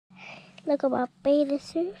Look at my beta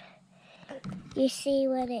suit. You see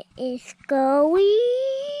where it is going?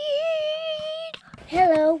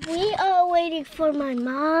 Hello, we are waiting for my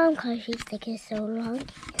mom because she's taking so long. Look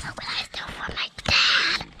what I stole for my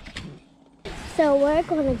dad. So we're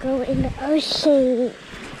going to go in the ocean.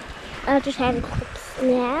 I just had a quick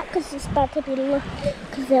snack because it's about to be lunch,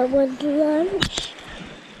 because it was lunch.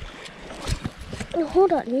 Oh,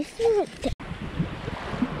 hold on, you see it there?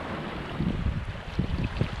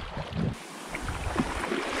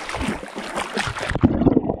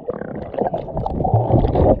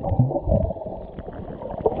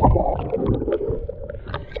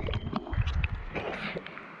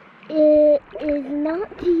 It is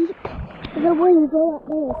not deep. The way you go out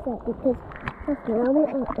there is that because that's where I went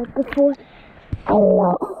out there before.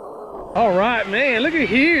 Hello. All right, man, look at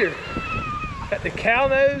here. Got the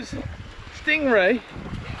cow-nose stingray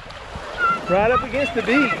right up against the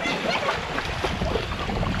beach.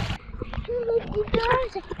 Look, you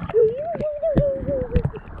guys.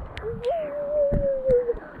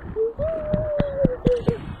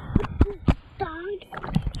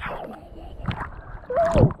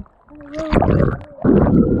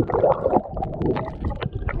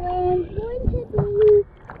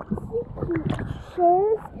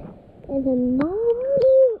 And the moment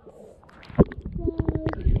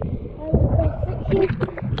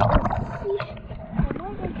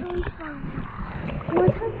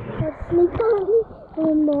one time I sneaked on me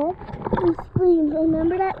and mom and screamed.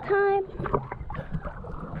 Remember that time?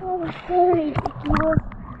 That was very ridiculous.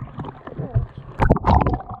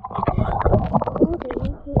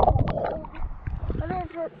 But it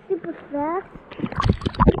went super fast.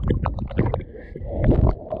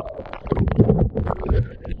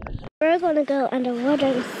 We're gonna go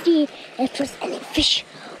underwater to see if there's any fish.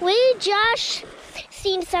 We just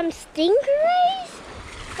seen some stingrays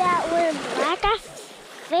that were black, I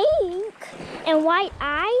think, and white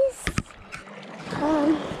eyes.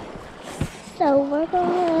 So we're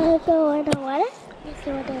gonna go underwater and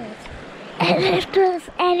see what there is. And if there's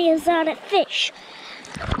any exotic fish.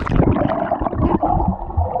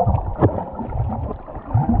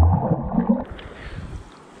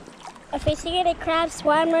 If I see any crabs,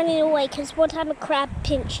 why I'm running away, because one time a crab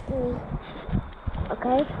pinched me.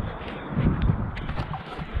 Okay?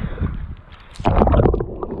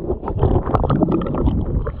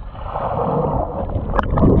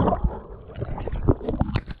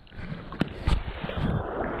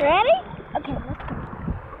 Ready? Okay, let's go.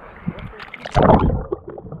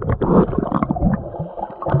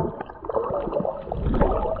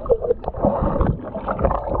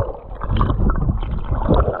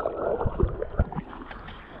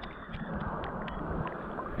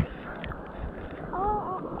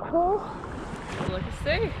 Cool. Look and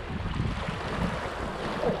see.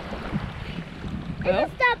 It's a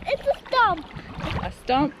stump. It's a stump. A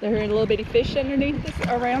stump. There are little bitty fish underneath this,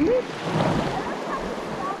 around it.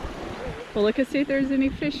 Well, look and see if there's any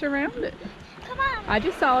fish around it. Come on. I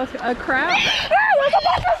just saw a crab.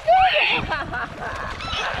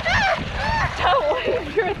 Don't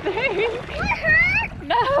leave your thing.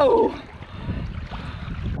 No.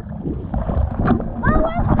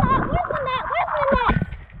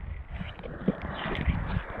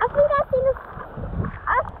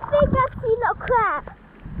 Crab.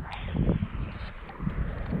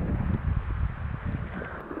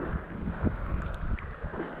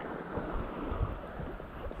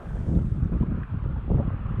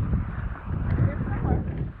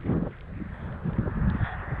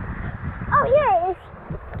 Oh, here it is.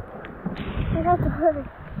 I got to hurry.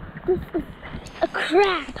 This is a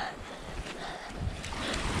crab.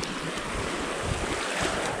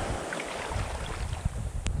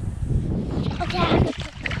 Okay, I have to put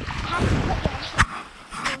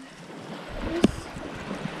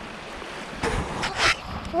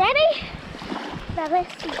Ready? Now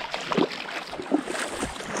let's see.